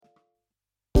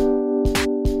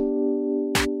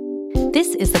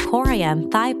This is the Core I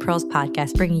Am Thigh Pearls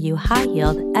podcast, bringing you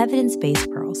high-yield, evidence-based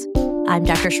pearls. I'm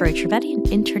Dr. Shori Trivedi, an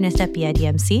internist at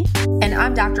BIDMC. And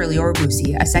I'm Dr. Lior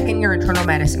Busi, a second-year internal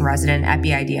medicine resident at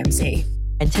BIDMC.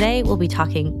 And today we'll be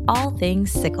talking all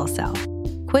things sickle cell.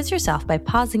 Quiz yourself by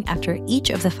pausing after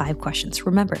each of the 5 questions.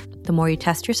 Remember, the more you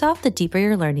test yourself, the deeper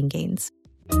your learning gains.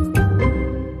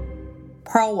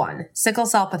 Pearl 1, sickle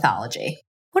cell pathology.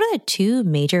 What are the 2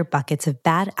 major buckets of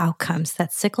bad outcomes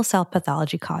that sickle cell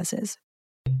pathology causes?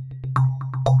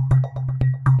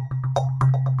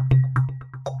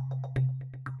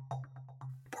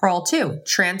 Pearl 2,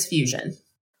 transfusion.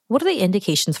 What are the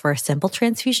indications for a simple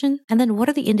transfusion? And then what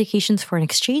are the indications for an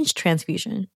exchange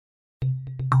transfusion?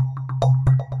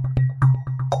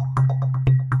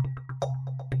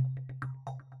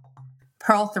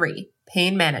 Pearl 3,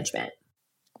 pain management.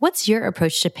 What's your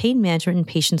approach to pain management in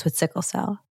patients with sickle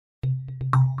cell?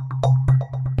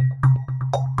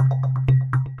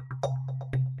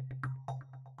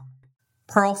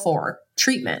 Pearl 4,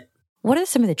 treatment. What are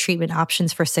some of the treatment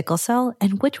options for sickle cell,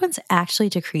 and which ones actually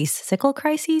decrease sickle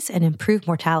crises and improve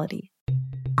mortality?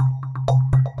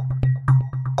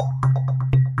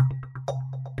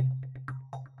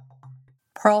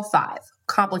 Pearl 5,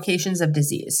 complications of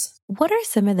disease. What are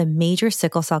some of the major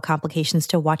sickle cell complications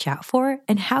to watch out for,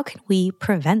 and how can we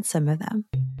prevent some of them?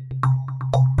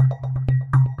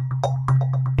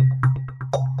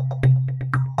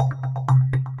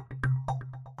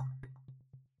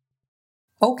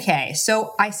 Okay,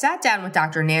 so I sat down with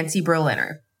Dr. Nancy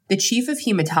Berliner, the chief of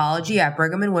hematology at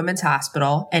Brigham and Women's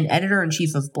Hospital and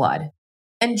editor-in-chief of Blood,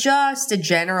 and just a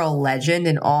general legend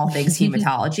in all things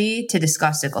hematology to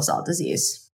discuss sickle cell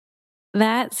disease.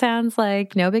 That sounds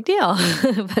like no big deal,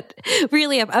 but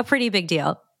really a pretty big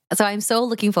deal. So I'm so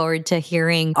looking forward to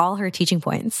hearing all her teaching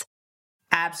points.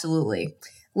 Absolutely.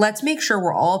 Let's make sure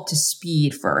we're all up to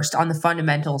speed first on the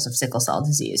fundamentals of sickle cell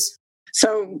disease.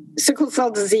 So sickle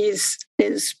cell disease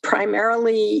is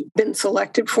primarily been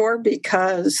selected for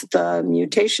because the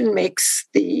mutation makes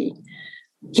the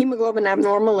hemoglobin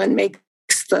abnormal and makes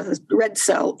the red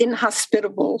cell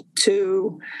inhospitable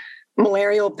to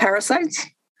malarial parasites.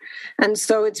 And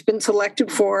so it's been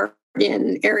selected for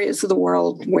in areas of the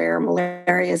world where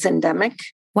malaria is endemic.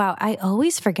 Wow, I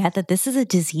always forget that this is a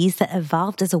disease that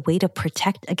evolved as a way to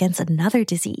protect against another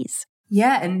disease.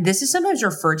 Yeah, and this is sometimes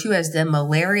referred to as the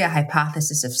malaria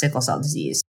hypothesis of sickle cell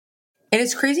disease. And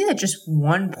it's crazy that just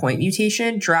one point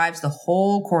mutation drives the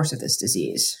whole course of this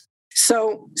disease.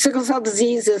 So sickle cell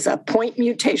disease is a point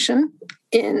mutation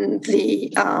in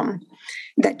the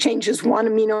that changes one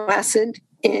amino acid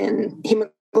in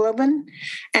hemoglobin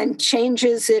and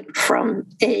changes it from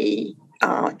a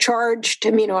charged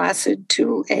amino acid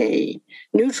to a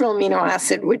neutral amino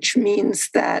acid, which means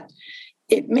that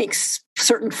it makes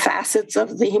certain facets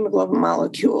of the hemoglobin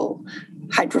molecule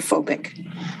hydrophobic.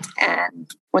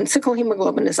 And when sickle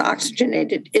hemoglobin is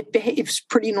oxygenated, it behaves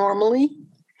pretty normally.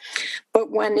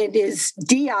 But when it is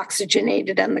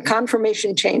deoxygenated and the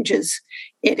conformation changes,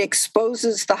 it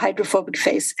exposes the hydrophobic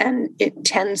face and it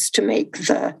tends to make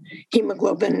the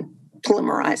hemoglobin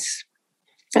polymerize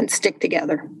and stick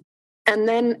together. And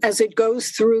then as it goes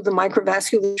through the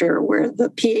microvasculature where the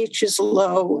pH is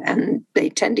low and they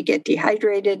tend to get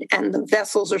dehydrated and the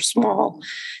vessels are small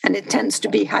and it tends to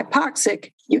be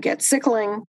hypoxic, you get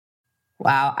sickling.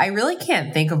 Wow, I really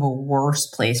can't think of a worse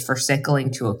place for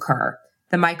sickling to occur.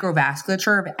 The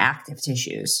microvasculature of active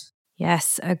tissues.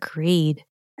 Yes, agreed.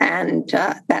 And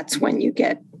that's when you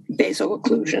get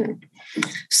vaso-occlusion.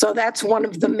 So that's one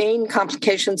of the main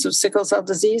complications of sickle cell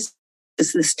disease.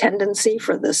 Is this tendency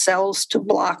for the cells to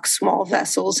block small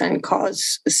vessels and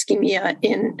cause ischemia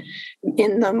in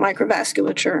the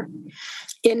microvasculature.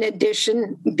 In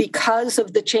addition, because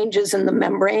of the changes in the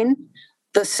membrane,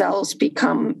 the cells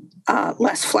become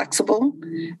less flexible,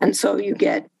 and so you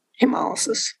get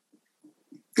hemolysis.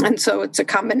 And so it's a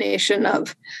combination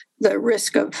of the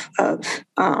risk of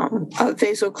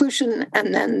vaso-occlusion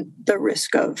and then the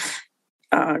risk of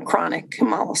chronic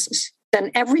hemolysis. And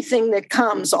everything that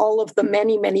comes, all of the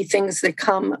many, many things that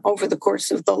come over the course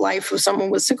of the life of someone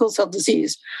with sickle cell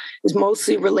disease is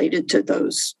mostly related to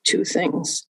those 2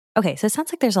 things. Okay, so it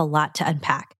sounds like there's a lot to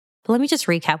unpack. But let me just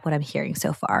recap what I'm hearing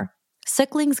so far.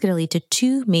 Sickling is going to lead to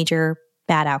 2 major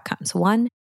bad outcomes. 1,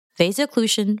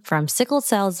 vaso-occlusion from sickle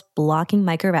cells blocking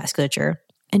microvasculature.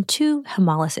 And 2,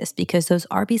 hemolysis, because those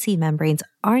RBC membranes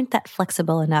aren't that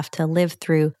flexible enough to live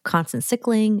through constant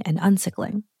sickling and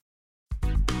unsickling.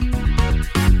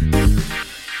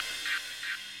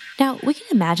 Now, we can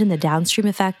imagine the downstream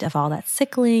effect of all that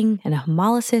sickling and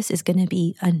hemolysis is going to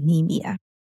be anemia.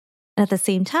 And at the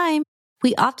same time,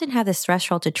 we often have this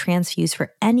threshold to transfuse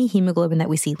for any hemoglobin that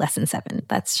we see less than 7.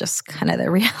 That's just kind of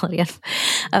the reality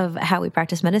of how we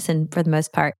practice medicine for the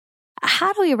most part.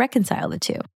 How do we reconcile the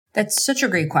two? That's such a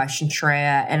great question,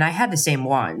 Shreya, and I had the same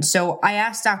one. So I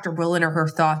asked Dr. Berliner her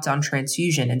thoughts on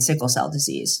transfusion and sickle cell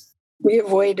disease. We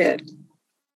avoid it.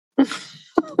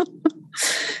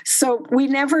 So we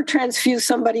never transfuse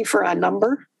somebody for a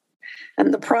number.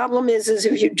 And the problem is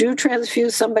if you do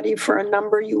transfuse somebody for a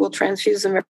number, you will transfuse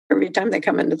them every time they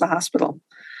come into the hospital.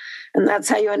 And that's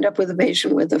how you end up with a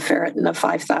patient with a ferritin of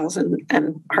 5,000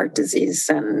 and heart disease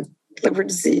and liver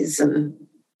disease and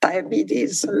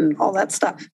diabetes and all that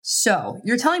stuff. So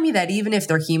you're telling me that even if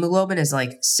their hemoglobin is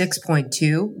like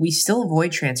 6.2, we still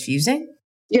avoid transfusing?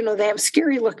 You know, they have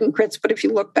scary looking crits, but if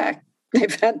you look back,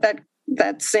 they've had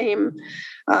that same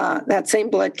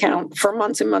blood count for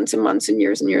months and months and months and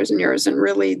years and years and years. And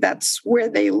really that's where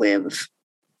they live.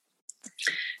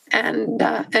 And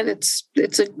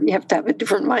you have to have a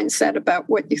different mindset about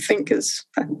what you think is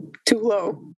too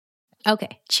low.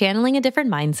 Okay, channeling a different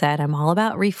mindset. I'm all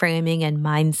about reframing and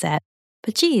mindset.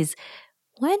 But geez,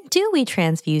 when do we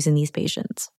transfuse in these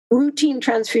patients? Routine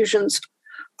transfusions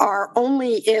are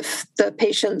only if the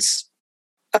patients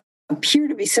appear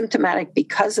to be symptomatic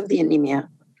because of the anemia,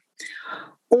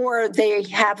 or they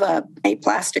have a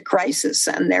aplastic crisis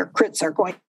and their crits are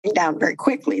going down very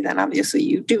quickly, then obviously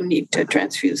you do need to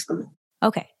transfuse them.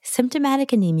 Okay,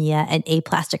 symptomatic anemia and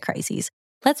aplastic crises.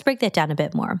 Let's break that down a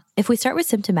bit more. If we start with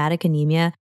symptomatic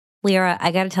anemia, Lyra,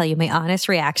 I got to tell you, my honest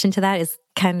reaction to that is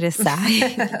kind of just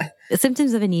sigh. The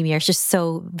symptoms of anemia are just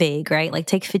so vague, right? Like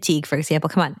take fatigue, for example.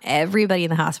 Come on, everybody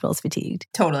in the hospital is fatigued.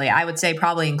 Totally. I would say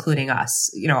probably including us,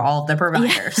 all of the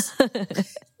providers. Yeah.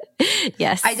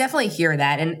 Yes. I definitely hear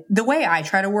that. And the way I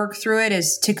try to work through it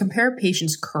is to compare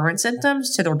patients' current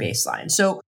symptoms to their baseline.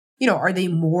 So, are they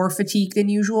more fatigued than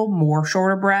usual, more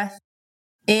short of breath?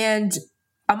 And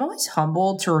I'm always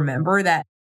humbled to remember that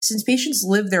since patients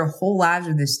live their whole lives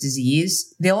with this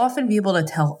disease, they'll often be able to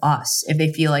tell us if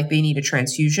they feel like they need a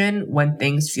transfusion when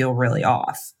things feel really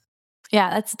off.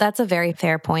 Yeah, that's a very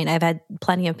fair point. I've had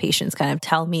plenty of patients kind of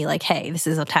tell me like, hey, this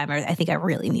is a time where I think I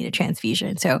really need a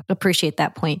transfusion. So appreciate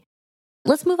that point.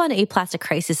 Let's move on to aplastic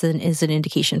crisis as an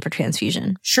indication for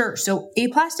transfusion. Sure. So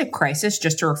aplastic crisis,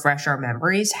 just to refresh our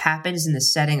memories, happens in the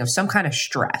setting of some kind of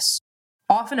stress,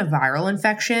 often a viral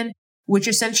infection, which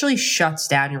essentially shuts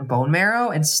down your bone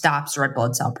marrow and stops red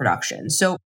blood cell production.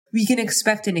 So we can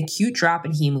expect an acute drop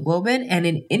in hemoglobin and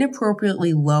an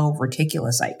inappropriately low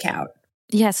reticulocyte count.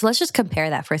 Yeah, so let's just compare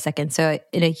that for a second. So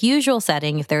in a usual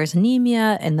setting, if there's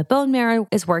anemia and the bone marrow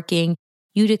is working,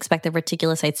 you'd expect the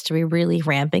reticulocytes to be really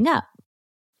ramping up.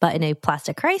 But in a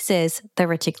aplastic crisis, the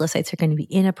reticulocytes are going to be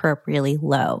inappropriately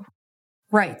low.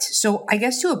 Right. So I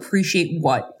guess to appreciate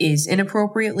what is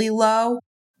inappropriately low,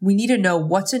 we need to know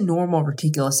what's a normal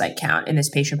reticulocyte count in this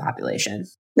patient population.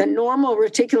 The normal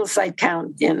reticulocyte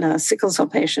count in a sickle cell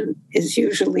patient is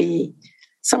usually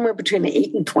somewhere between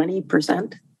 8 and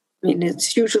 20%. I mean,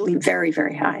 it's usually very,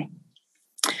 very high.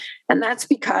 And that's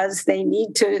because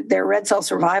their red cell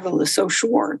survival is so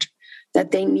short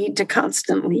that they need to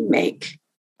constantly make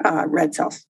red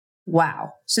cells.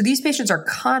 Wow. So these patients are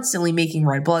constantly making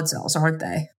red blood cells, aren't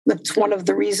they? That's one of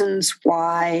the reasons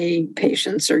why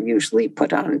patients are usually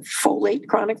put on folate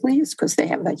chronically, is because they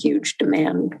have a huge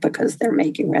demand because they're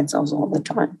making red cells all the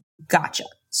time. Gotcha.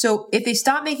 So if they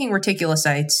stop making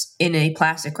reticulocytes in a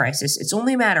aplastic crisis, it's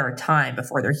only a matter of time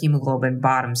before their hemoglobin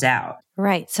bottoms out.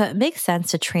 Right. So it makes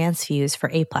sense to transfuse for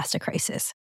aplastic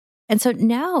crisis. And so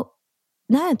now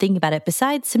I'm thinking about it,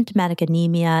 besides symptomatic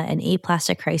anemia and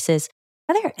aplastic crisis,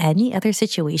 are there any other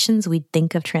situations we'd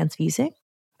think of transfusing?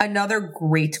 Another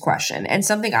great question, and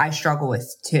something I struggle with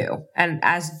too, and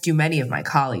as do many of my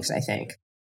colleagues, I think.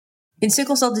 In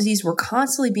sickle cell disease, we're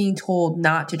constantly being told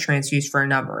not to transfuse for a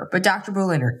number. But Dr.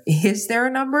 Berliner, is there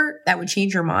a number that would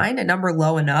change your mind, a number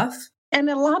low enough? And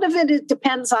a lot of it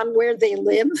depends on where they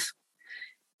live.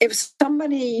 If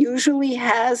somebody usually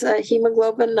has a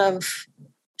hemoglobin of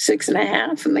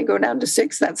 6.5 and they go down to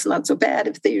 6, that's not so bad.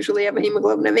 If they usually have a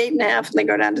hemoglobin of 8.5 and they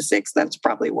go down to 6, that's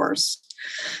probably worse.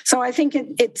 So I think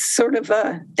it's sort of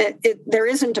there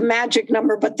isn't a magic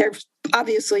number, but there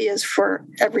obviously is for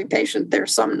every patient.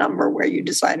 There's some number where you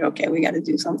decide, okay, we got to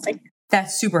do something.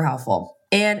 That's super helpful.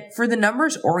 And for the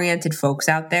numbers-oriented folks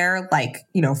out there, like,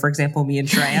 for example, me and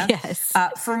Shreya, yes.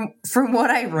 From what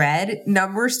I read,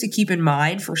 numbers to keep in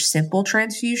mind for simple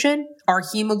transfusion are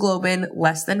hemoglobin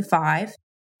less than 5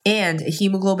 and a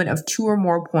hemoglobin of 2 or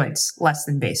more points less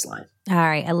than baseline. All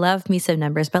right. I love me some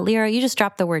numbers, but Lyra, you just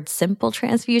dropped the word simple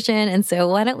transfusion. And so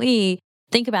why don't we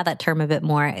think about that term a bit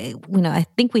more, I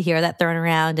think we hear that thrown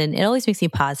around and it always makes me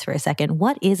pause for a second.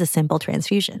 What is a simple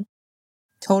transfusion?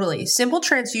 Totally. Simple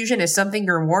transfusion is something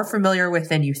you're more familiar with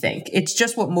than you think. It's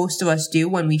just what most of us do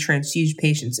when we transfuse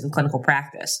patients in clinical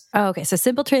practice. Oh, okay. So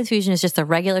simple transfusion is just a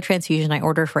regular transfusion I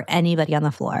order for anybody on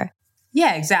the floor.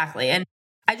 Yeah, exactly. And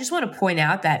I just want to point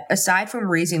out that aside from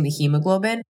raising the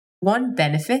hemoglobin, one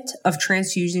benefit of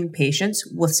transfusing patients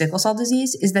with sickle cell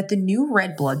disease is that the new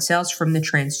red blood cells from the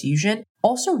transfusion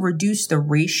also reduce the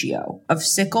ratio of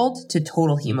sickled to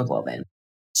total hemoglobin.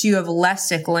 So you have less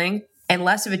sickling and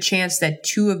less of a chance that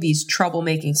two of these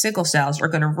troublemaking sickle cells are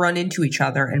going to run into each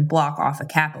other and block off a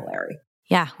capillary.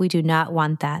 Yeah, we do not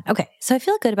want that. Okay, so I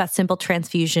feel good about simple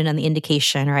transfusion and the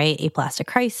indication, right? Aplastic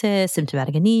crisis,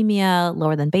 symptomatic anemia,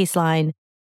 lower than baseline.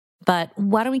 But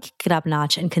why don't we kick it up a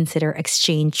notch and consider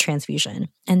exchange transfusion?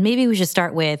 And maybe we should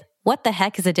start with, what the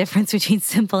heck is the difference between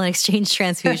simple and exchange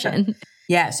transfusion?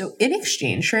 Yeah, so in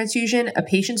exchange transfusion, a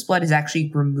patient's blood is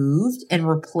actually removed and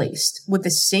replaced with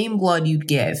the same blood you'd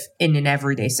give in an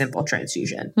everyday simple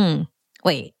transfusion.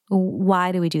 Wait,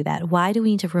 why do we do that? Why do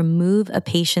we need to remove a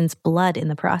patient's blood in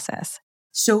the process?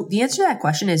 So the answer to that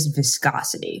question is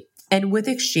viscosity. And with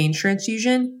exchange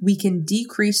transfusion, we can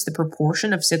decrease the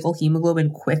proportion of sickle hemoglobin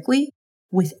quickly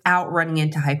without running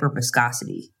into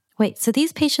hyperviscosity. Wait, so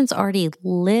these patients already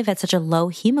live at such a low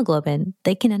hemoglobin,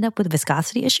 they can end up with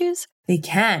viscosity issues? They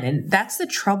can, and that's the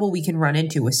trouble we can run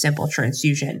into with simple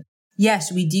transfusion.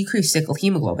 Yes, we decrease sickle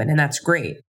hemoglobin, and that's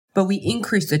great, but we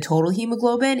increase the total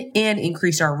hemoglobin and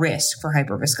increase our risk for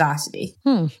hyperviscosity.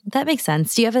 That makes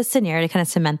sense. Do you have a scenario to kind of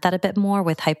cement that a bit more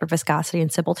with hyperviscosity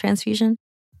and simple transfusion?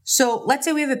 So let's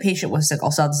say we have a patient with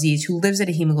sickle cell disease who lives at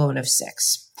a hemoglobin of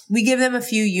 6. We give them a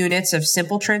few units of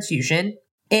simple transfusion,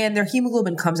 and their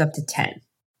hemoglobin comes up to 10.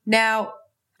 Now,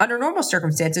 under normal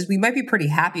circumstances, we might be pretty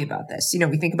happy about this.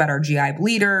 We think about our GI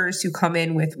bleeders who come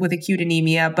in with acute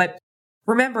anemia, but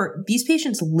remember, these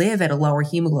patients live at a lower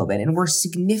hemoglobin, and we're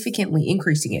significantly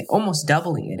increasing it, almost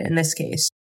doubling it in this case.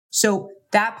 So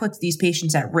that puts these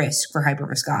patients at risk for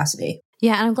hyperviscosity.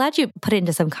 Yeah, and I'm glad you put it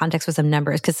into some context with some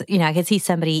numbers because, I could see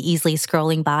somebody easily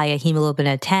scrolling by a hemoglobin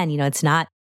at 10. It's not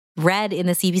red in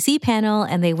the CBC panel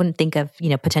and they wouldn't think of,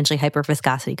 potentially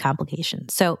hyperviscosity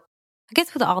complications. So I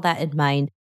guess with all that in mind,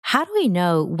 how do we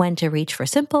know when to reach for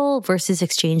simple versus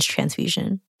exchange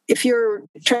transfusion? If you're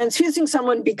transfusing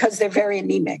someone because they're very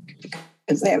anemic,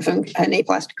 because they have an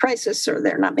aplastic crisis or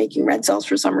they're not making red cells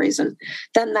for some reason,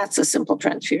 then that's a simple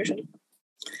transfusion.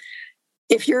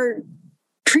 If you're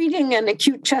treating an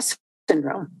acute chest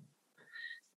syndrome,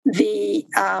 the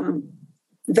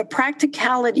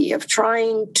practicality of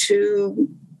trying to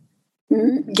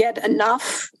get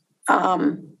enough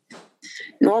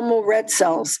normal red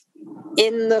cells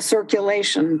in the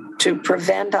circulation to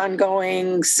prevent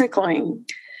ongoing sickling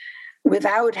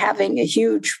without having a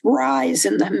huge rise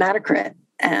in the hematocrit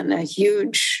and a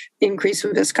huge increase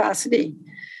in viscosity,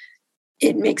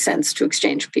 it makes sense to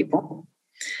exchange people.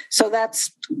 So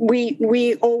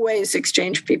we always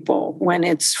exchange people when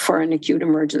it's for an acute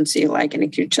emergency like an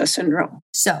acute chest syndrome.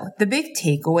 So the big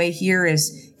takeaway here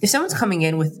is if someone's coming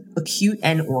in with acute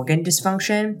end organ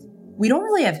dysfunction, we don't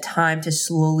really have time to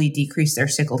slowly decrease their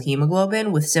sickle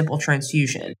hemoglobin with simple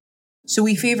transfusion. So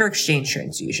we favor exchange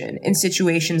transfusion in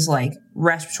situations like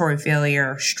respiratory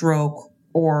failure, stroke,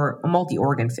 or a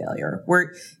multi-organ failure,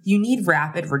 where you need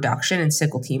rapid reduction in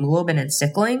sickle hemoglobin and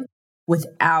sickling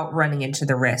without running into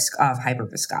the risk of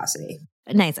hyperviscosity.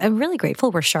 Nice. I'm really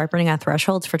grateful we're sharpening our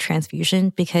thresholds for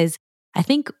transfusion because I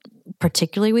think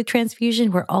particularly with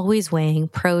transfusion, we're always weighing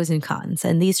pros and cons,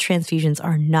 and these transfusions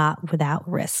are not without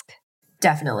risk.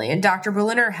 Definitely. And Dr.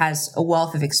 Berliner has a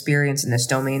wealth of experience in this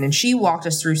domain, and she walked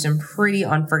us through some pretty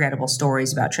unforgettable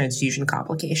stories about transfusion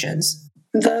complications.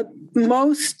 The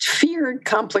most feared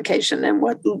complication and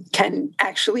what can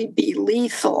actually be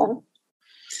lethal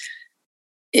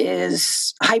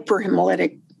is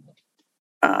hyperhemolytic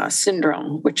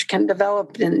syndrome, which can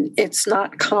develop, and it's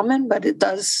not common, but it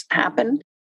does happen.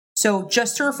 So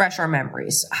just to refresh our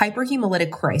memories,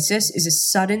 hyperhemolytic crisis is a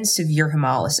sudden severe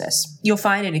hemolysis. You'll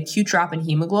find an acute drop in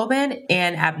hemoglobin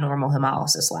and abnormal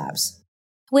hemolysis labs.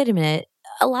 Wait a minute.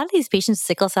 A lot of these patients with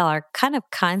sickle cell are kind of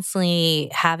constantly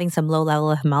having some low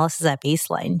level of hemolysis at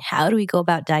baseline. How do we go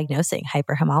about diagnosing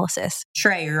hyperhemolysis?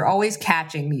 Trey, you're always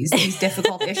catching these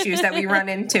difficult issues that we run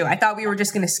into. I thought we were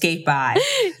just going to skate by.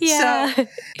 Yeah. So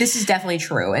this is definitely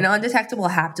true. An undetectable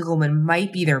haptoglobin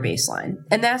might be their baseline.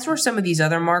 And that's where some of these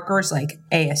other markers like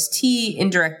AST,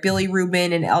 indirect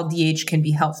bilirubin, and LDH can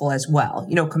be helpful as well.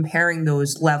 Comparing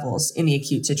those levels in the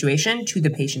acute situation to the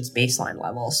patient's baseline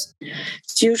levels.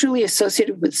 It's usually associated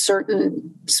associated with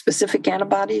certain specific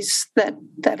antibodies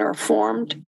that are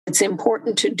formed. It's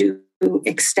important to do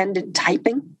extended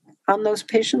typing on those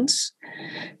patients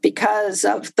because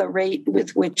of the rate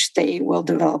with which they will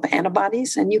develop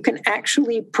antibodies. And you can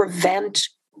actually prevent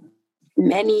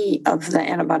many of the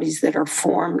antibodies that are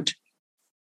formed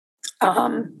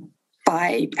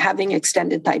by having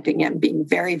extended typing and being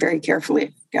very, very careful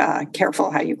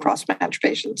how you cross-match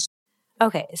patients.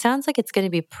 Okay, it sounds like it's going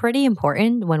to be pretty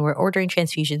important when we're ordering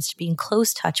transfusions to be in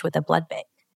close touch with a blood bank.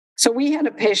 So we had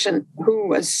a patient who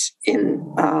was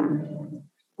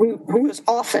who was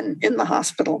often in the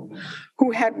hospital,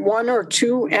 who had one or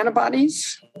two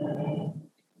antibodies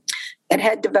that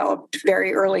had developed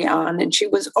very early on, and she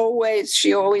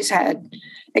always had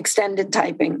extended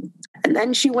typing. And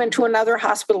then she went to another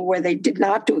hospital where they did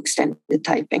not do extended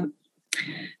typing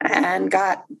and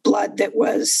got blood that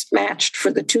was matched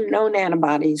for the two known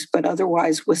antibodies, but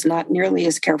otherwise was not nearly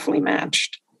as carefully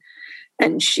matched.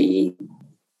 And she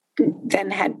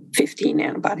then had 15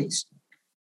 antibodies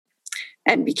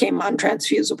and became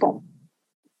untransfusible.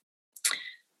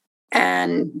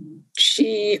 And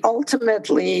she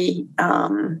ultimately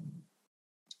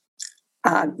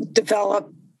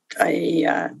developed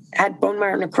had bone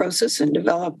marrow necrosis and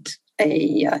developed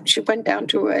she went down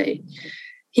to a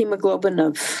hemoglobin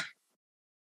of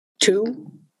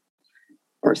 2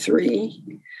 or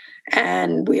 3.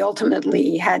 And we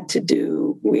ultimately had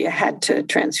to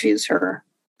transfuse her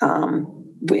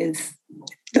with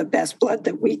the best blood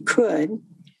that we could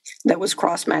that was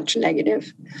cross-match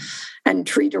negative and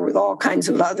treat her with all kinds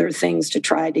of other things to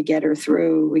try to get her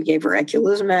through. We gave her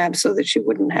eculizumab so that she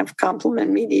wouldn't have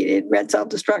complement-mediated red cell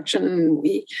destruction.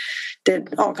 We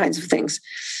did all kinds of things.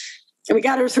 And we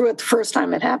got her through it the first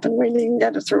time it happened. We didn't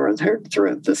get her through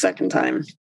it the second time.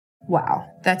 Wow,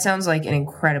 that sounds like an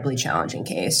incredibly challenging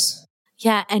case.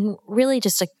 Yeah, and really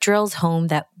just drills home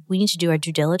that we need to do our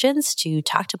due diligence to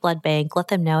talk to blood bank, let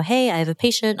them know, hey, I have a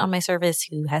patient on my service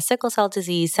who has sickle cell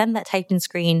disease, send that typing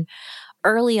screen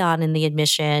early on in the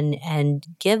admission and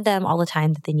give them all the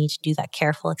time that they need to do that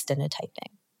careful extended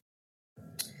typing.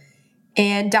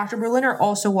 And Dr. Berliner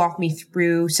also walked me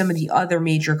through some of the other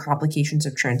major complications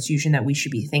of transfusion that we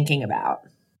should be thinking about.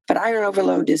 But iron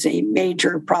overload is a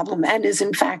major problem and is,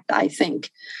 in fact, I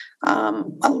think,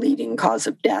 a leading cause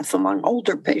of death among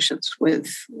older patients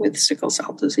with sickle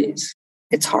cell disease.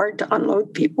 It's hard to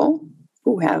unload people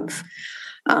who have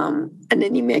an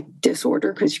anemic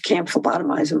disorder because you can't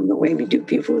phlebotomize them the way we do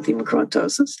people with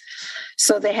hemochromatosis.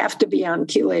 So they have to be on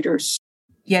chelators.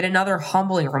 Yet another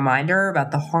humbling reminder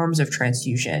about the harms of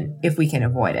transfusion if we can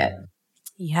avoid it.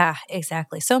 Yeah,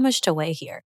 exactly. So much to weigh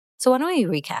here. So why don't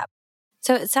we recap?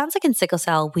 So it sounds like in sickle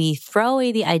cell, we throw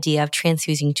away the idea of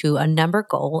transfusing to a number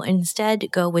goal and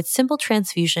instead go with simple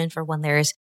transfusion for when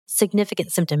there's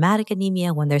significant symptomatic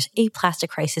anemia, when there's aplastic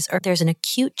crisis, or there's an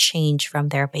acute change from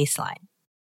their baseline.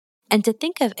 And to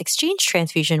think of exchange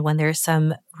transfusion when there's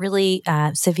some really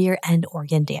severe end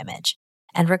organ damage.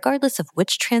 And regardless of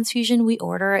which transfusion we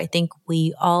order, I think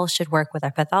we all should work with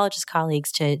our pathologist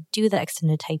colleagues to do the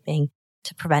extended typing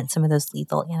to prevent some of those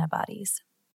lethal antibodies.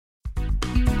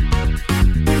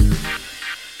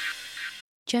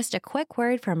 Just a quick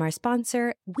word from our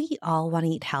sponsor. We all want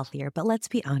to eat healthier, but let's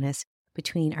be honest,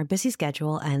 between our busy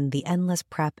schedule and the endless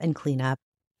prep and cleanup,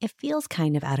 it feels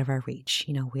kind of out of our reach.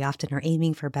 We often are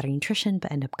aiming for better nutrition,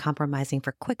 but end up compromising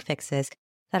for quick fixes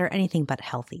that are anything but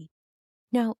healthy.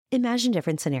 Now, imagine a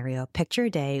different scenario. Picture a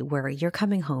day where you're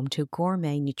coming home to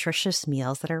gourmet, nutritious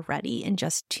meals that are ready in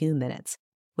just 2 minutes.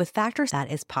 With Factor, that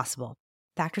is possible.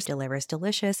 Factor delivers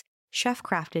delicious,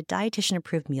 chef-crafted,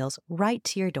 dietitian-approved meals right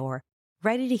to your door,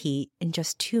 ready to heat in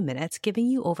just 2 minutes, giving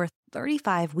you over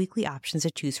 35 weekly options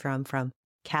to choose from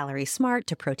Calorie Smart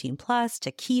to Protein Plus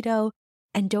to Keto.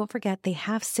 And don't forget, they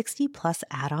have 60-plus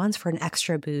add-ons for an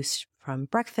extra boost from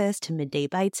breakfast to midday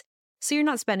bites, so you're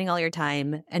not spending all your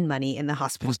time and money in the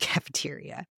hospital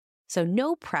cafeteria. So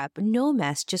no prep, no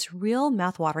mess, just real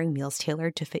mouth-watering meals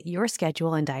tailored to fit your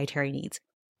schedule and dietary needs.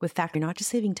 With Factor, you're not just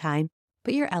saving time,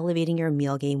 but you're elevating your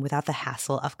meal game without the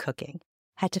hassle of cooking.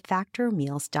 Head to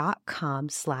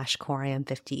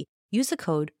factormeals.com/coream50. Use the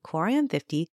code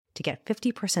COREAM50 to get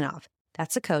 50% off.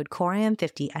 That's the code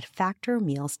COREAM50 at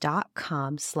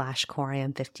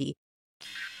factormeals.com/coream50.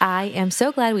 I am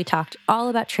so glad we talked all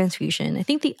about transfusion. I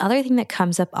think the other thing that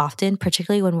comes up often,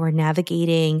 particularly when we're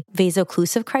navigating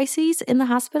vaso-occlusive crises in the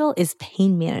hospital, is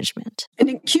pain management. In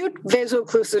acute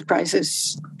vaso-occlusive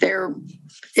crisis,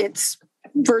 it's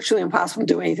virtually impossible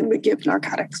to do anything but give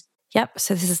narcotics. Yep.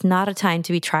 So this is not a time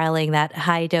to be trialing that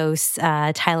high-dose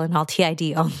Tylenol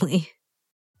TID only.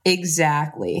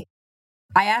 Exactly.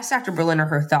 I asked Dr. Berliner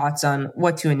her thoughts on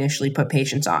what to initially put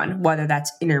patients on, whether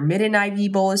that's intermittent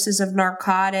IV boluses of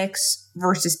narcotics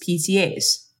versus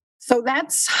PCAs. So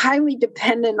that's highly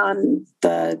dependent on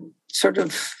the sort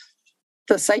of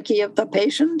the psyche of the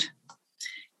patient.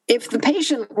 If the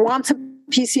patient wants a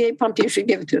PCA pump, you should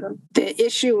give it to them. The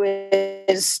issue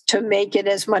is to make it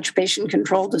as much patient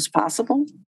controlled as possible.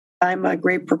 I'm a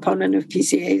great proponent of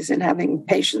PCAs and having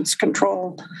patients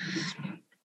control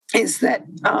is that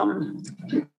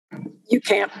you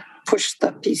can't push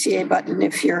the PCA button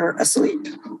if you're asleep.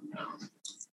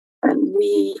 And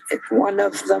one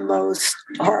of the most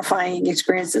horrifying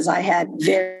experiences I had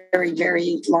very,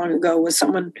 very long ago was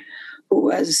someone who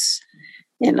was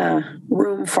in a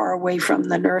room far away from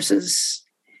the nurses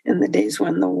in the days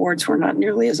when the wards were not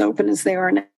nearly as open as they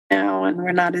are now and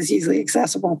were not as easily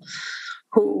accessible,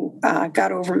 who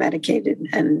got over-medicated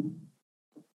and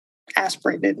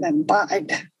aspirated and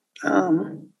died.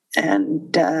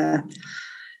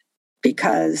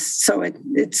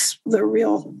 It's the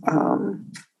real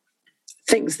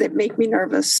things that make me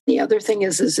nervous. The other thing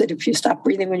is that if you stop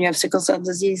breathing when you have sickle cell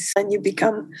disease and you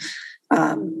become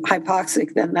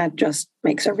hypoxic, then that just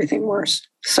makes everything worse.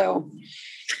 So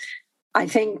I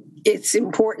think it's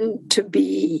important to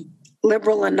be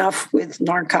liberal enough with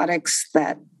narcotics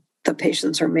that the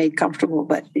patients are made comfortable,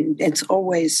 but it's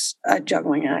always a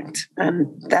juggling act. And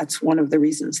that's one of the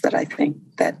reasons that I think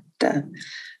that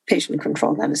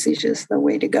patient-controlled anesthesia is the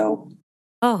way to go.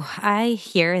 Oh, I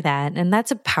hear that. And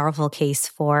that's a powerful case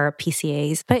for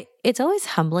PCAs. But it's always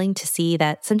humbling to see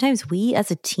that sometimes we as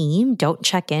a team don't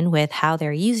check in with how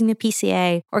they're using the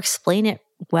PCA or explain it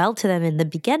well to them in the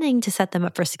beginning to set them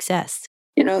up for success.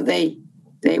 You know, they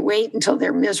wait until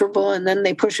they're miserable and then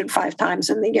they push it 5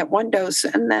 times and they get 1 dose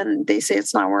and then they say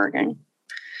it's not working.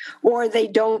 Or they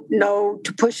don't know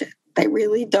to push it. They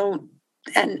really don't.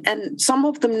 And some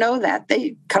of them know that.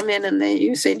 They come in and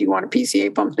you say, do you want a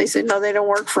PCA pump? They say, no, they don't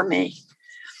work for me.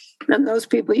 And those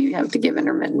people you have to give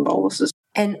intermittent boluses.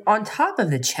 And on top of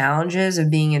the challenges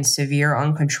of being in severe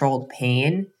uncontrolled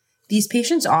pain, these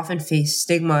patients often face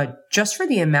stigma just for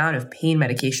the amount of pain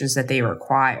medications that they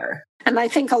require. And I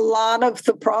think a lot of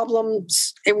the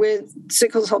problems with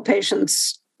sickle cell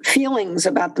patients' feelings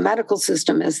about the medical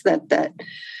system is that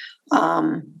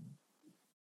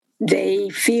they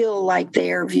feel like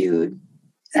they are viewed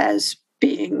as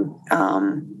being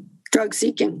drug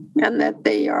seeking and that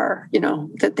they are,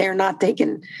 that they're not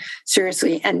taken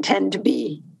seriously and tend to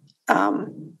be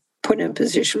put in a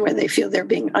position where they feel they're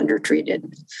being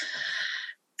undertreated.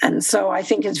 And so I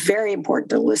think it's very important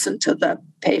to listen to the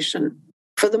patient.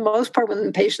 For the most part, when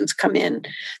the patients come in,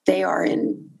 they are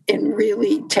in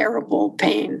really terrible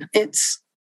pain. It's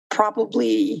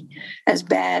probably as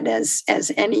bad as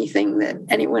anything that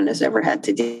anyone has ever had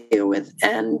to deal with.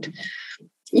 And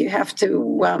you have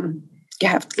to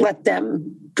let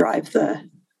them drive the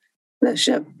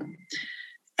ship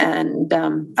and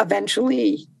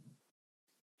eventually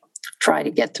try to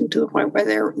get them to the point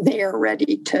where they are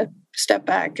ready to step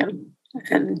back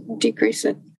and decrease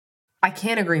it. I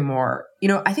can't agree more.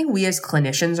 I think we as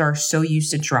clinicians are so used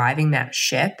to driving that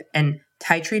ship and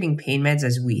titrating pain meds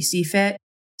as we see fit,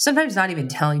 sometimes not even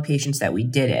telling patients that we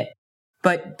did it.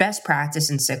 But best practice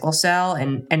in sickle cell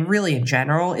and really in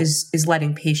general is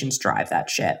letting patients drive that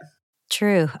ship.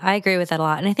 True. I agree with that a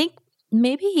lot. And I think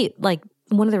maybe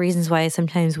one of the reasons why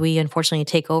sometimes we unfortunately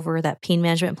take over that pain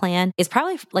management plan is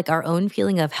probably our own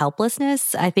feeling of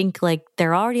helplessness. I think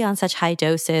they're already on such high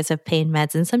doses of pain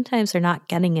meds and sometimes they're not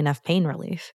getting enough pain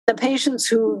relief. The patients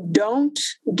who don't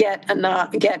get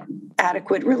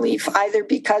adequate relief, either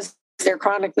because they're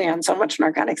chronically on so much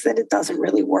narcotics that it doesn't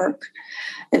really work,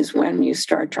 is when you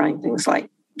start trying things like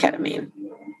ketamine.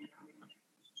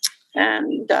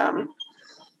 And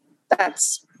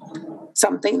that's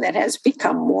something that has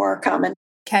become more common.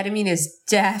 Ketamine is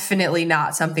definitely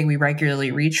not something we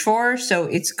regularly reach for, so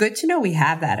it's good to know we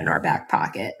have that in our back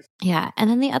pocket. Yeah, and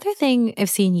then the other thing I've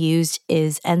seen used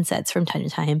is NSAIDs from time to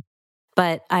time,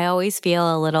 but I always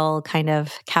feel a little kind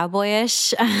of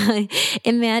cowboyish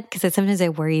in that because sometimes I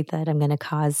worry that I'm going to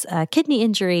cause a kidney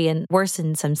injury and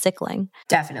worsen some sickling.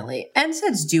 Definitely.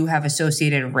 NSAIDs do have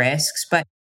associated risks, but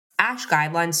ASH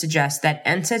guidelines suggest that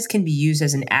NSAIDs can be used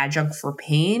as an adjunct for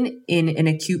pain in an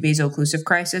acute vaso-occlusive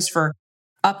crisis for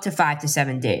up to 5 to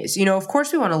 7 days. Of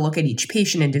course, we want to look at each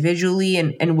patient individually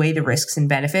and weigh the risks and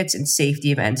benefits and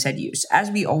safety of NSAID use, as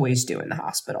we always do in the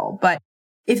hospital. But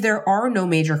if there are no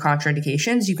major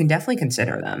contraindications, you can definitely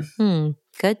consider them.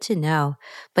 Good to know.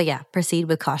 But yeah, proceed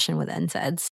with caution with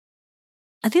NSAIDs.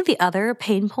 I think the other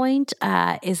pain point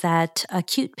is that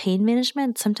acute pain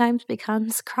management sometimes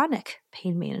becomes chronic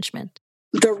pain management.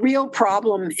 the real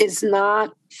problem is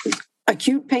not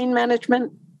acute pain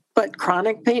management, but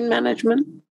chronic pain management.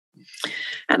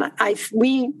 And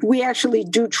we actually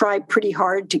do try pretty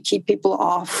hard to keep people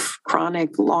off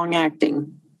chronic,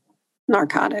 long-acting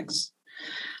narcotics.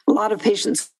 A lot of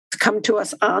patients come to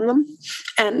us on them,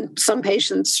 and some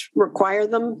patients require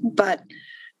them. But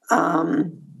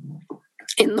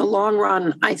in the long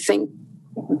run, I think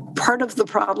part of the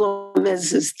problem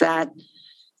is that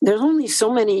there's only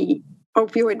so many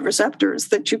opioid receptors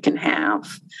that you can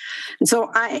have. And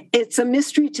so it's a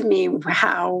mystery to me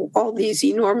how all these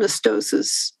enormous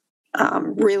doses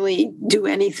really do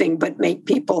anything but make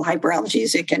people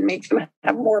hyperalgesic and make them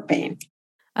have more pain.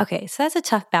 Okay, so that's a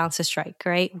tough balance to strike,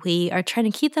 right? We are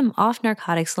trying to keep them off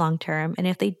narcotics long term, and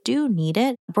if they do need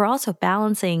it, we're also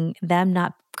balancing them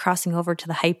not crossing over to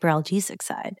the hyperalgesic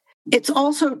side. It's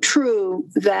also true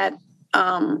that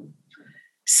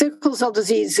sickle cell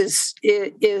disease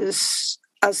is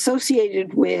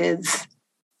associated with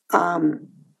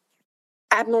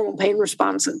abnormal pain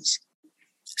responses.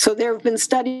 So there have been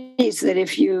studies that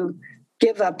if you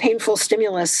give a painful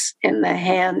stimulus in the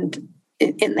hand,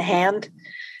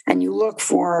 and you look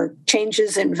for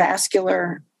changes in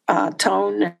vascular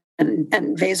tone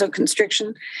and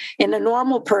vasoconstriction, in a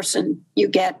normal person, you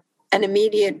get an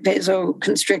immediate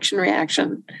vasoconstriction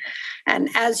reaction. And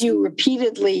as you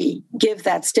repeatedly give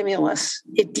that stimulus,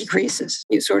 it decreases.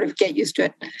 You sort of get used to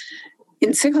it.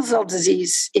 In sickle cell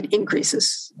disease, it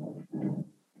increases.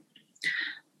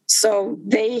 So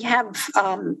they have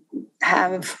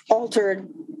altered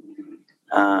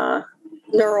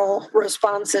neural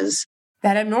responses.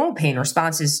 That abnormal pain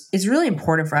response is really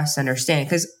important for us to understand,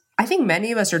 because I think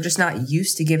many of us are just not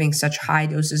used to giving such high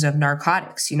doses of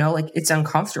narcotics. Like it's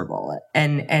uncomfortable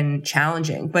and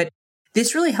challenging. But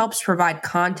this really helps provide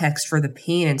context for the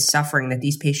pain and suffering that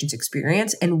these patients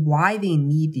experience and why they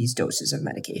need these doses of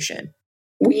medication.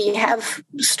 We have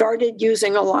started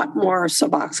using a lot more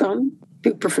Suboxone,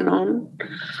 buprenorphine,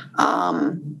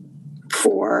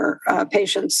 for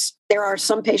patients. There are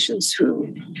some patients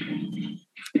who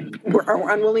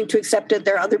are unwilling to accept it.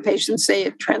 There are other patients say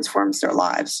it transforms their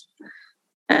lives.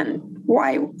 And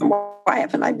why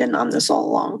haven't I been on this all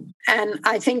along? And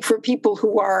I think for people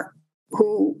who are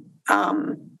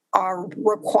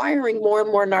requiring more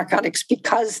and more narcotics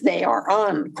because they are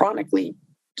on chronically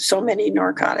so many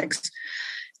narcotics,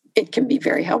 it can be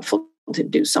very helpful to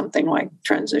do something like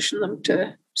transition them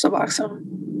to Suboxone.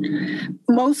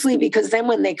 Mostly because then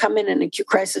when they come in an acute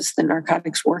crisis, the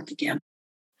narcotics work again.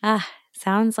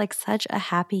 Sounds like such a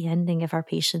happy ending if our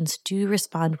patients do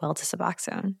respond well to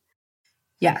Suboxone.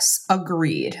 Yes,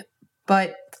 agreed.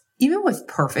 But even with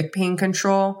perfect pain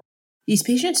control, these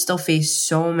patients still face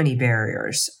so many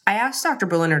barriers. I asked Dr.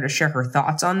 Berliner to share her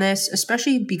thoughts on this,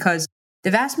 especially because the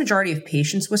vast majority of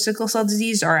patients with sickle cell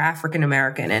disease are African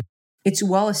American, and it's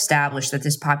well established that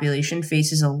this population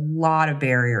faces a lot of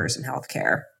barriers in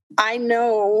healthcare. I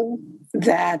know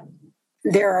that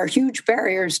there are huge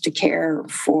barriers to care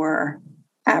for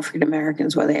African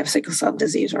Americans, whether they have sickle cell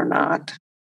disease or not.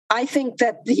 I think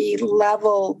that the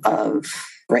level of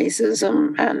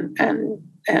racism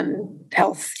and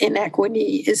health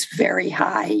inequity is very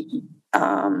high,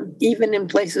 even in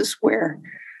places where,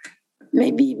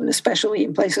 maybe even especially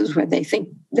in places where they think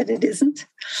that it isn't,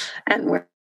 and where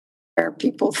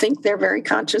people think they're very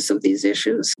conscious of these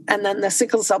issues. And then the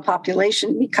sickle cell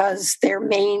population, because their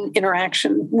main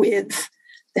interaction with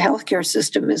the healthcare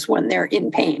system is when they're in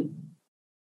pain.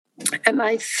 And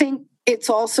I think it's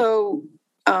also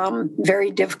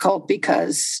very difficult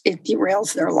because it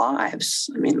derails their lives.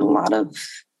 I mean, a lot of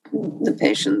the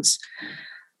patients,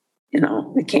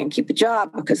 they can't keep a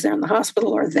job because they're in the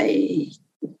hospital, or they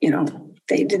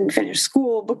didn't finish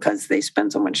school because they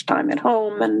spend so much time at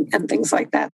home and things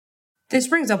like that. This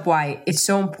brings up why it's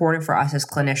so important for us as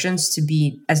clinicians to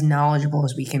be as knowledgeable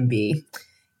as we can be.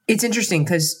 It's interesting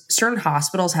because certain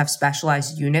hospitals have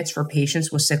specialized units for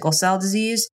patients with sickle cell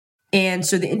disease. And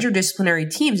so the interdisciplinary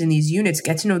teams in these units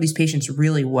get to know these patients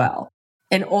really well.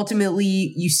 And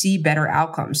ultimately, you see better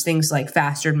outcomes, things like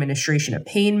faster administration of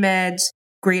pain meds,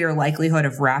 greater likelihood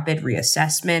of rapid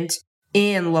reassessment,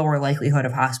 and lower likelihood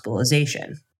of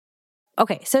hospitalization.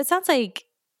 Okay, so it sounds like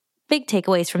big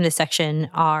takeaways from this section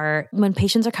are when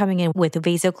patients are coming in with a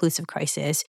vaso-occlusive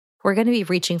crisis, we're going to be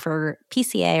reaching for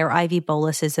PCA or IV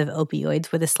boluses of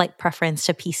opioids with a slight preference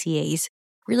to PCAs,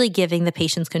 really giving the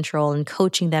patients control and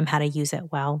coaching them how to use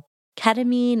it well.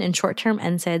 Ketamine and short-term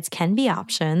NSAIDs can be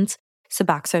options.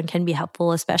 Suboxone can be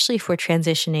helpful, especially if we're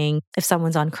transitioning if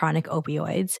someone's on chronic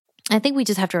opioids. I think we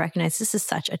just have to recognize this is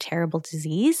such a terrible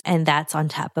disease, and that's on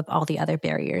top of all the other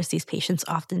barriers these patients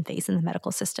often face in the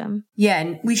medical system. Yeah,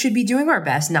 and we should be doing our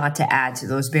best not to add to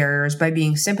those barriers by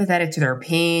being sympathetic to their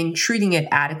pain, treating it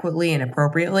adequately and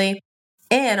appropriately,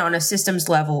 and on a systems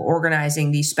level,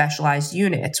 organizing these specialized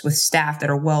units with staff that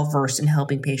are well-versed in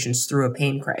helping patients through a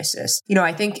pain crisis.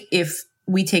 I think if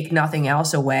we take nothing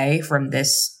else away from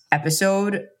this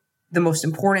episode, the most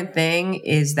important thing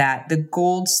is that the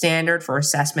gold standard for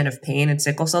assessment of pain in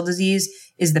sickle cell disease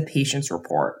is the patient's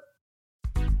report.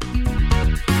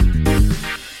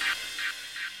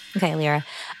 Okay, Lyra,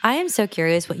 I am so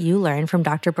curious what you learned from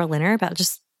Dr. Berliner about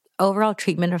just overall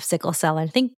treatment of sickle cell. I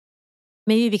think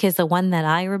maybe because the one that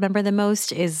I remember the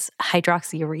most is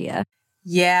hydroxyurea.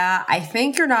 Yeah, I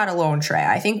think you're not alone, Trey.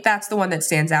 I think that's the one that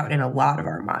stands out in a lot of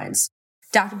our minds.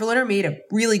 Dr. Berliner made a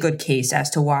really good case as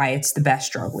to why it's the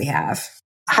best drug we have.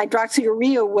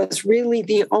 Hydroxyurea was really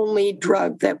the only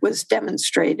drug that was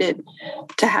demonstrated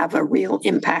to have a real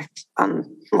impact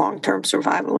on long-term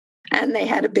survival. And they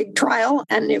had a big trial,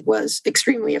 and it was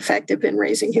extremely effective in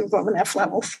raising hemoglobin F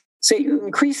levels. So you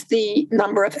increase the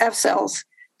number of F cells,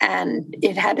 and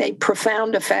it had a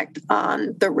profound effect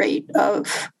on the rate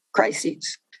of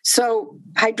crises. So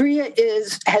Hydrea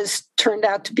has turned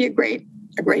out to be a great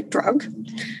drug.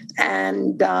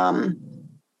 And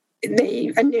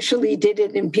they initially did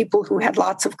it in people who had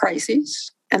lots of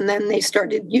crises. And then they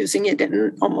started using it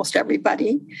in almost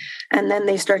everybody. And then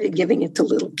they started giving it to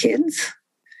little kids.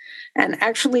 And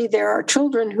actually, there are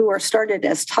children who are started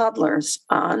as toddlers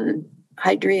on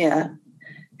Hydrea,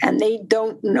 and they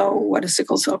don't know what a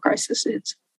sickle cell crisis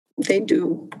is. They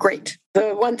do great. The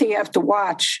one thing you have to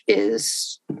watch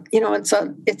is,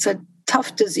 it's a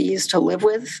tough disease to live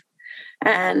with,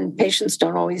 and patients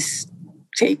don't always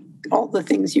take all the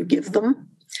things you give them.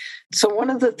 So one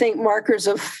of the markers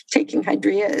of taking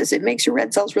Hydrea is it makes your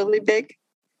red cells really big.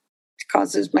 It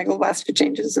causes megaloblastic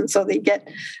changes, and so they get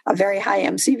a very high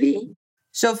MCV.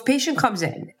 So if a patient comes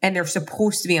in and they're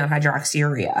supposed to be on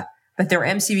hydroxyurea, but their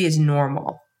MCV is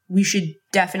normal, we should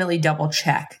definitely double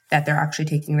check that they're actually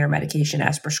taking their medication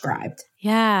as prescribed.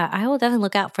 Yeah, I will definitely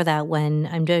look out for that when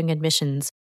I'm doing admissions.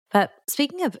 But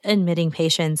speaking of admitting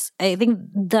patients, I think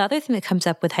the other thing that comes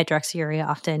up with hydroxyurea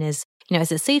often is,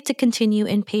 is it safe to continue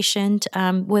inpatient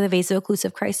with a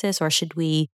vaso-occlusive crisis, or should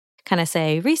we kind of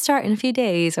say restart in a few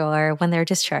days or when they're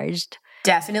discharged?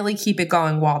 Definitely keep it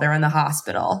going while they're in the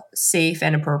hospital. Safe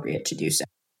and appropriate to do so.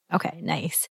 Okay,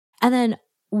 nice. And then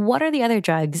what are the other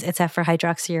drugs except for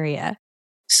hydroxyurea?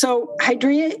 So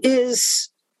Hydrea is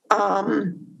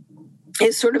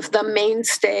sort of the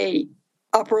mainstay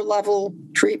upper level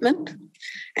treatment.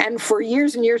 And for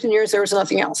years and years and years, there was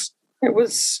nothing else. It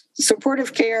was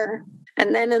supportive care.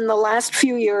 And then in the last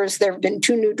few years, there have been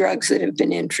two new drugs that have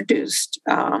been introduced.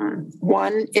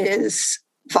 One is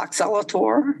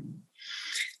voxelotor,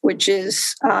 which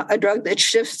is a drug that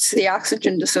shifts the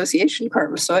oxygen dissociation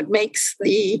curve. So it makes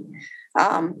the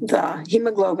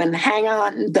hemoglobin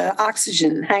the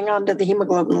oxygen hang on to the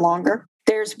hemoglobin longer.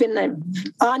 There's been an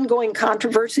ongoing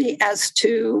controversy as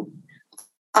to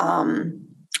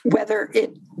whether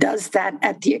it does that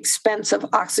at the expense of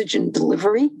oxygen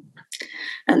delivery.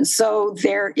 And so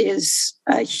there is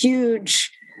a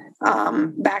huge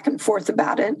back and forth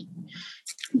about it,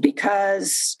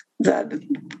 because the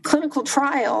clinical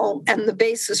trial and the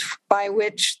basis by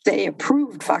which they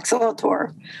approved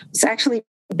voxelotor was actually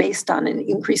based on an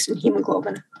increase in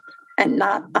hemoglobin and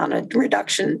not on a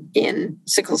reduction in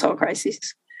sickle cell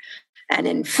crises. And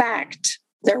in fact,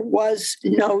 there was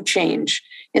no change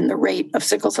in the rate of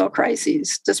sickle cell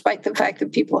crises, despite the fact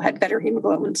that people had better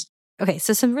hemoglobins. Okay,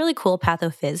 so some really cool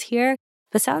pathophys here,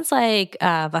 but sounds like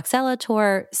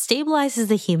voxelotor stabilizes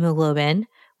the hemoglobin,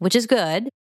 which is good,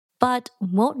 but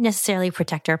won't necessarily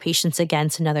protect our patients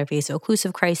against another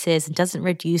vaso-occlusive crisis and doesn't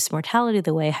reduce mortality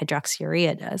the way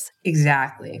hydroxyurea does.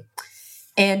 Exactly.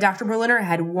 And Dr. Berliner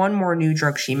had one more new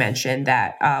drug she mentioned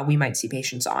that we might see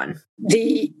patients on.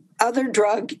 The other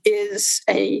drug is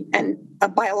a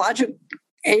biologic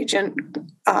agent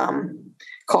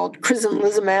called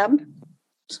crizanlizumab,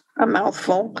 a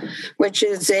mouthful, which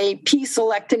is a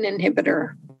p-selectin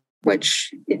inhibitor,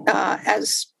 which,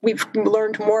 as we've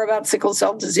learned more about sickle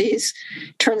cell disease,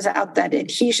 turns out that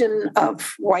adhesion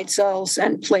of white cells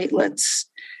and platelets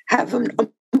have an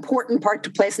important part to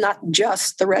play. It's not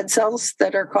just the red cells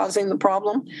that are causing the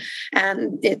problem,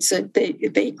 and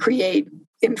they create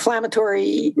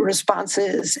inflammatory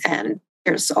responses, and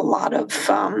there's a lot of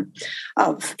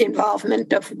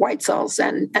involvement of white cells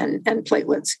and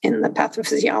platelets in the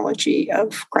pathophysiology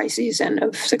of crises and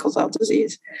of sickle cell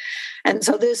disease. And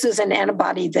so this is an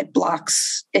antibody that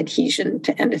blocks adhesion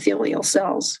to endothelial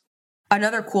cells.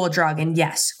 Another cool drug, and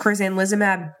yes,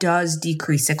 crizanlizumab does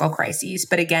decrease sickle crises,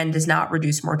 but again, does not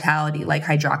reduce mortality like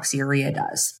hydroxyurea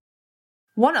does.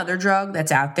 One other drug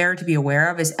that's out there to be aware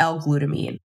of is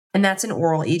L-glutamine, and that's an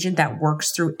oral agent that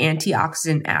works through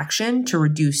antioxidant action to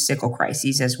reduce sickle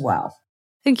crises as well.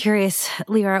 I'm curious,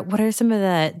 Lyra, what are some of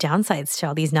the downsides to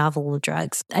all these novel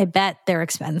drugs? I bet they're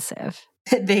expensive.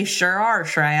 They sure are,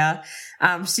 Shreya.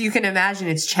 So you can imagine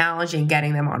it's challenging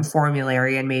getting them on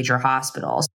formulary in major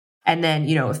hospitals. And then,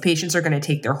 if patients are going to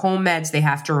take their home meds, they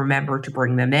have to remember to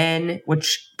bring them in,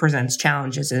 which presents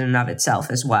challenges in and of itself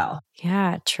as well.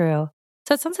 Yeah, true.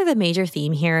 So it sounds like the major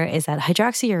theme here is that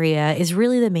hydroxyurea is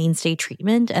really the mainstay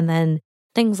treatment. And then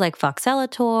things like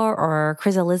voxelotor or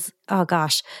crizanlizumab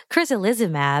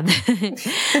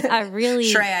are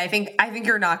really... Shreya, I think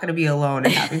you're not going to be alone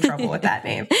in having trouble with that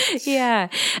name. Yeah.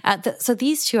 So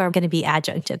these two are going to be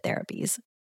adjunctive therapies.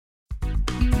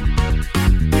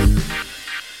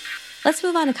 Let's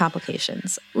move on to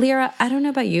complications. Lyra, I don't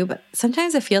know about you, but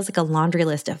sometimes it feels like a laundry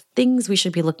list of things we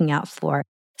should be looking out for.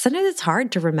 Sometimes it's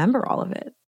hard to remember all of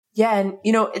it. Yeah, and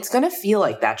it's going to feel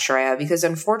like that, Shreya, because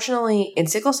unfortunately, in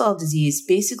sickle cell disease,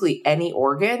 basically any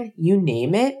organ, you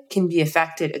name it, can be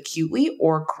affected acutely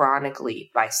or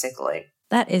chronically by sickling.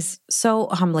 That is so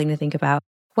humbling to think about.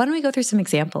 Why don't we go through some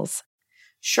examples?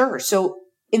 Sure. So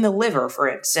in the liver, for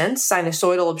instance,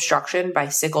 sinusoidal obstruction by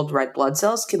sickled red blood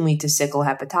cells can lead to sickle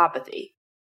hepatopathy.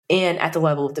 And at the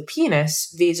level of the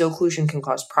penis, vaso-occlusion can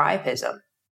cause priapism.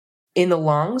 In the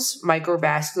lungs,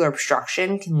 microvascular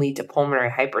obstruction can lead to pulmonary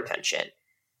hypertension.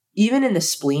 Even in the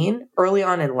spleen, early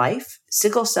on in life,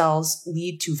 sickle cells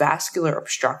lead to vascular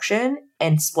obstruction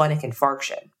and splenic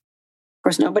infarction. Of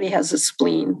course, nobody has a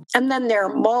spleen. And then there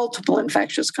are multiple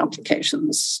infectious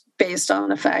complications based on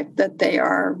the fact that they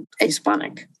are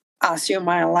asplenic.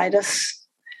 Osteomyelitis,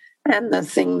 and the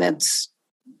thing that's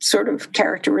sort of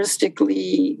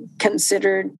characteristically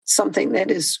considered something that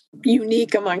is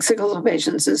unique among sickle cell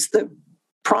patients is the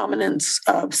prominence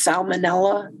of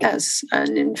salmonella as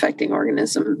an infecting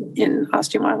organism in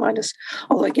osteomyelitis,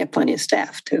 although they get plenty of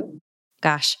staph too.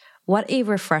 Gosh, what a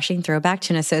refreshing throwback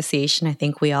to an association I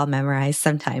think we all memorized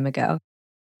some time ago.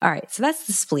 All right, so that's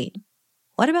the spleen.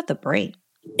 What about the brain?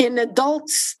 In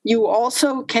adults, you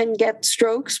also can get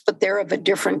strokes, but they're of a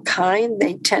different kind.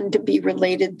 They tend to be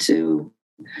related to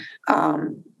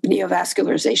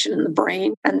neovascularization in the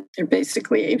brain, and they're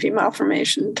basically AV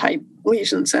malformation type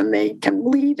lesions, and they can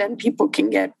bleed and people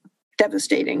can get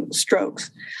devastating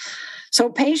strokes. So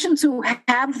patients who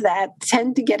have that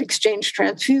tend to get exchange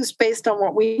transfused based on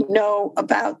what we know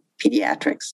about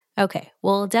pediatrics. Okay,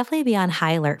 we'll definitely be on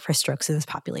high alert for strokes in this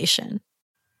population.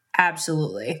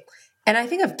 Absolutely. And I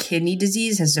think of kidney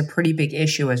disease as a pretty big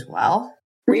issue as well.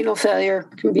 Renal failure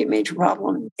can be a major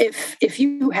problem. If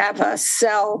you have a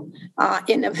cell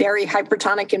in a very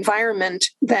hypertonic environment,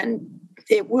 then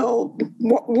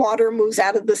water moves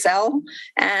out of the cell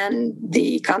and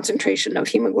the concentration of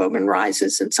hemoglobin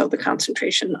rises. And so the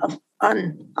concentration of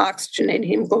unoxygenated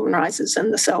hemoglobin rises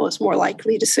and the cell is more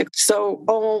likely to sickle. So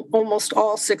almost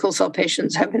all sickle cell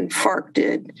patients have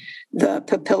infarcted the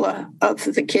papilla of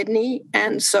the kidney.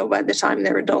 And so by the time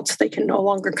they're adults, they can no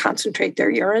longer concentrate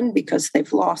their urine because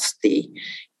they've lost the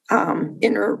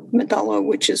inner medulla,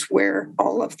 which is where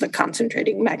all of the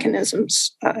concentrating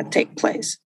mechanisms take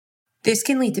place. This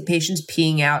can lead to patients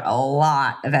peeing out a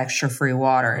lot of extra free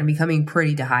water and becoming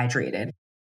pretty dehydrated.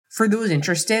 For those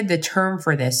interested, the term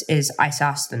for this is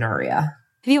isostenuria.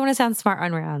 If you want to sound smart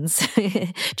on rounds,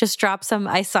 just drop some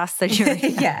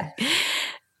isostenuria. Yeah.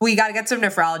 We got to get some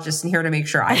nephrologists in here to make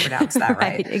sure I pronounce that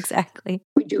right. Exactly.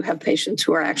 We do have patients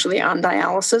who are actually on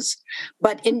dialysis,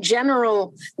 but in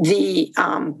general, the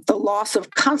loss of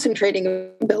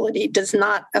concentrating ability does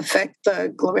not affect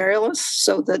the glomerulus,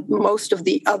 so that most of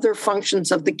the other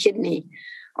functions of the kidney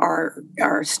are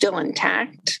still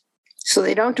intact. So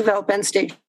they don't develop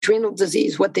end-stage renal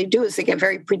disease. What they do is they get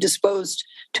very predisposed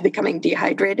to becoming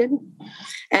dehydrated,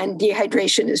 and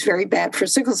dehydration is very bad for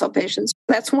sickle cell patients.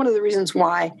 That's one of the reasons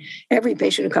why every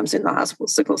patient who comes in the hospital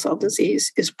with sickle cell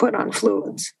disease is put on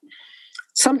fluids,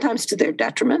 sometimes to their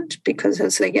detriment, because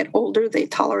as they get older, they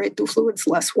tolerate the fluids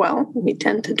less well. We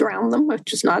tend to drown them,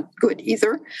 which is not good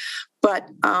either. But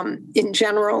in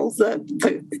general, at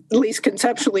least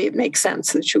conceptually, it makes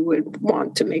sense that you would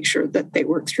want to make sure that they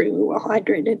were extremely well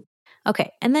hydrated.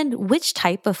 Okay, and then which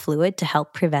type of fluid to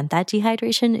help prevent that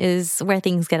dehydration is where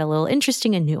things get a little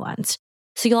interesting and nuanced.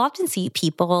 So you'll often see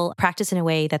people practice in a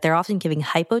way that they're often giving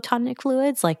hypotonic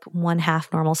fluids, like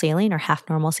 1/2 normal saline or half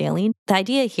normal saline. The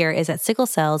idea here is that sickle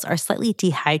cells are slightly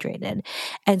dehydrated,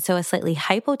 and so a slightly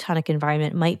hypotonic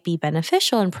environment might be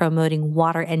beneficial in promoting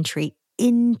water entry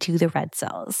into the red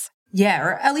cells. Yeah,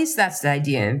 or at least that's the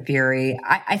idea in theory.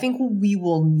 I think we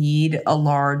will need a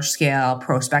large-scale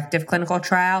prospective clinical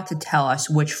trial to tell us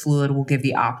which fluid will give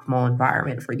the optimal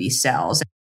environment for these cells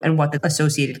and what the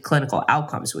associated clinical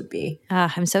outcomes would be.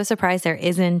 I'm so surprised there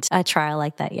isn't a trial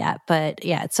like that yet. But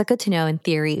yeah, it's so good to know in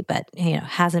theory, but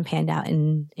hasn't panned out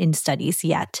in studies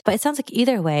yet. But it sounds like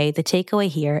either way, the takeaway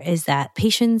here is that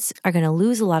patients are going to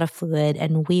lose a lot of fluid,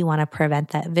 and we want to prevent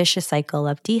that vicious cycle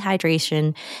of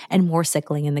dehydration and more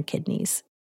sickling in the kidneys.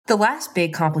 The last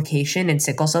big complication in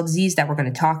sickle cell disease that we're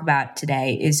going to talk about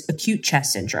today is acute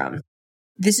chest syndrome.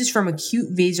 This is from acute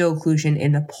vaso-occlusion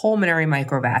in the pulmonary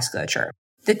microvasculature.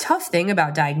 The tough thing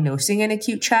about diagnosing an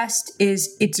acute chest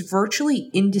is it's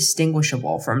virtually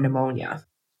indistinguishable from pneumonia.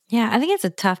 Yeah, I think it's a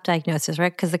tough diagnosis,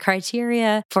 right? Because the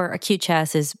criteria for acute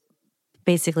chest is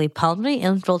basically pulmonary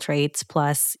infiltrates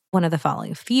plus one of the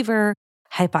following: fever,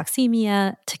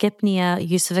 hypoxemia, tachypnea,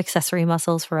 use of accessory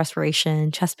muscles for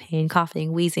respiration, chest pain,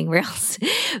 coughing, wheezing, rails,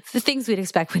 the things we'd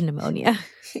expect with pneumonia.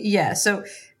 Yeah, so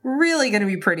really going to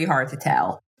be pretty hard to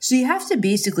tell. So you have to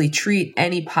basically treat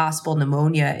any possible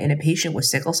pneumonia in a patient with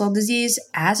sickle cell disease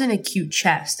as an acute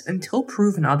chest until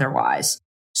proven otherwise.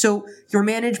 So your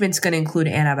management's going to include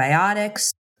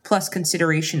antibiotics, plus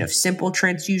consideration of simple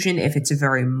transfusion if it's a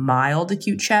very mild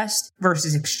acute chest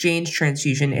versus exchange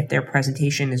transfusion if their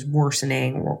presentation is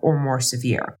worsening or more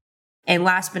severe. And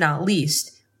last but not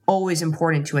least, always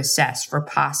important to assess for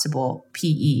possible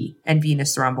PE and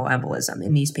venous thromboembolism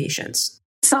in these patients.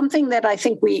 Something that I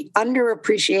think we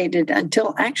underappreciated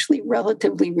until actually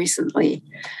relatively recently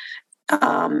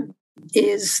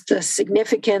is the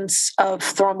significance of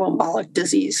thromboembolic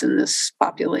disease in this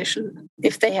population.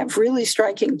 If they have really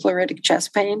striking pleuritic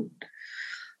chest pain,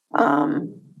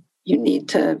 you need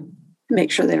to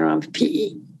make sure they don't have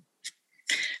PE.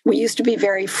 We used to be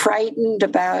very frightened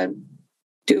about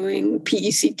doing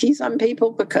PECTs on people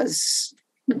because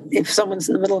if someone's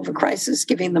in the middle of a crisis,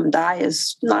 giving them dye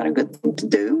is not a good thing to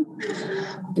do.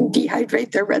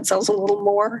 Dehydrate their red cells a little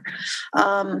more.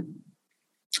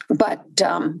 But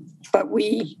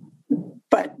we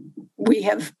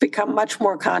have become much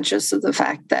more conscious of the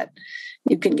fact that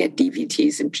you can get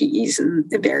DVTs and PEs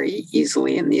very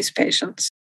easily in these patients.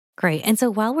 Great. And so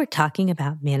while we're talking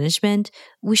about management,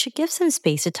 we should give some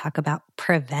space to talk about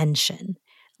prevention.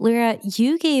 Lyra,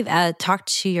 you gave a talk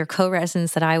to your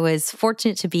co-residents that I was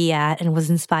fortunate to be at and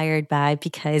was inspired by,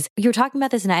 because you were talking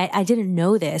about this and I didn't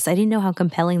know this. I didn't know how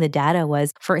compelling the data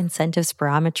was for incentive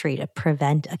spirometry to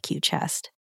prevent acute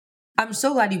chest. I'm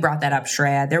so glad you brought that up,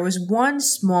 Shreya. There was one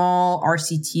small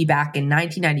RCT back in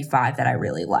 1995 that I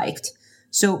really liked.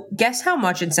 So guess how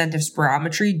much incentive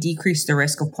spirometry decreased the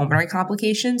risk of pulmonary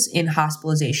complications in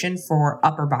hospitalization for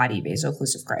upper body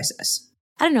vaso-occlusive crisis?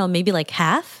 I don't know, maybe like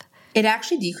half? It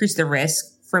actually decreased the risk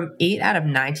from 8 out of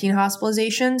 19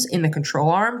 hospitalizations in the control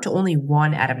arm to only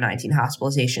 1 out of 19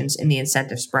 hospitalizations in the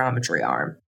incentive spirometry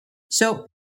arm. So,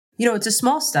 it's a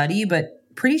small study, but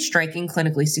pretty striking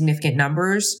clinically significant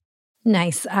numbers.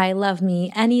 Nice. I love me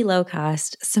any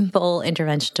low-cost, simple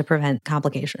intervention to prevent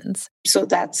complications. So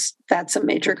that's a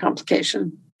major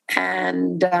complication.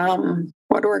 And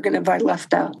what organ have I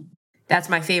left out? That's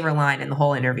my favorite line in the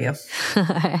whole interview.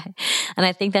 And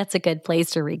I think that's a good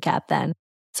place to recap then.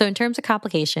 So in terms of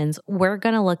complications, we're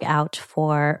going to look out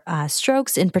for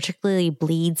strokes and particularly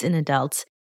bleeds in adults.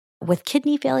 With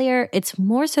kidney failure, it's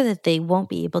more so that they won't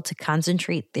be able to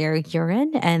concentrate their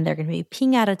urine and they're going to be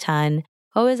peeing out a ton.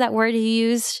 What was that word you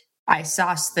used?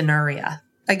 Isosthenuria.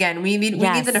 Again, we need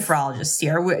the nephrologist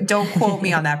here. Don't quote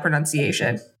me on that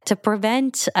pronunciation. To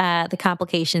prevent the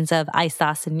complications of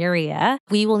isosthenuria,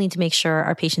 we will need to make sure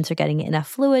our patients are getting enough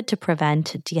fluid to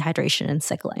prevent dehydration and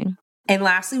sickling. And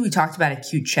lastly, we talked about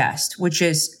acute chest, which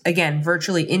is, again,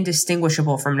 virtually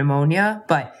indistinguishable from pneumonia,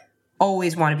 but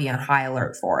always want to be on high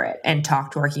alert for it and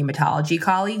talk to our hematology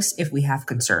colleagues if we have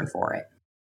concern for it.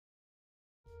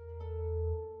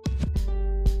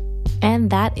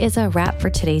 And that is a wrap for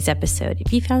today's episode.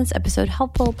 If you found this episode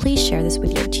helpful, please share this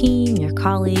with your team, your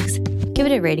colleagues. Give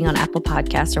it a rating on Apple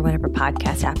Podcasts or whatever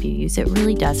podcast app you use. It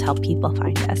really does help people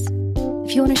find us.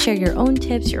 If you want to share your own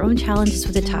tips, your own challenges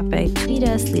with the topic, tweet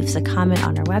us, leave us a comment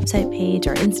on our website page,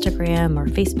 our Instagram or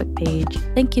Facebook page.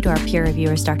 Thank you to our peer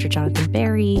reviewers, Dr. Jonathan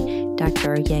Berry,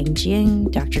 Dr. Yang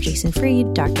Jing, Dr. Jason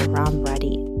Fried, Dr. Ram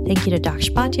Reddy. Thank you to Doc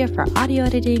Shpatia for audio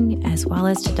editing, as well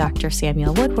as to Dr.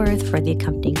 Samuel Woodworth for the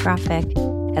accompanying graphic.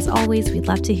 As always, we'd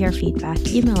love to hear feedback.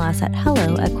 Email us at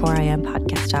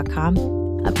hello@coreimpodcast.com.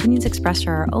 Opinions expressed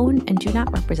are our own and do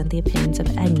not represent the opinions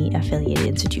of any affiliated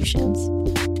institutions.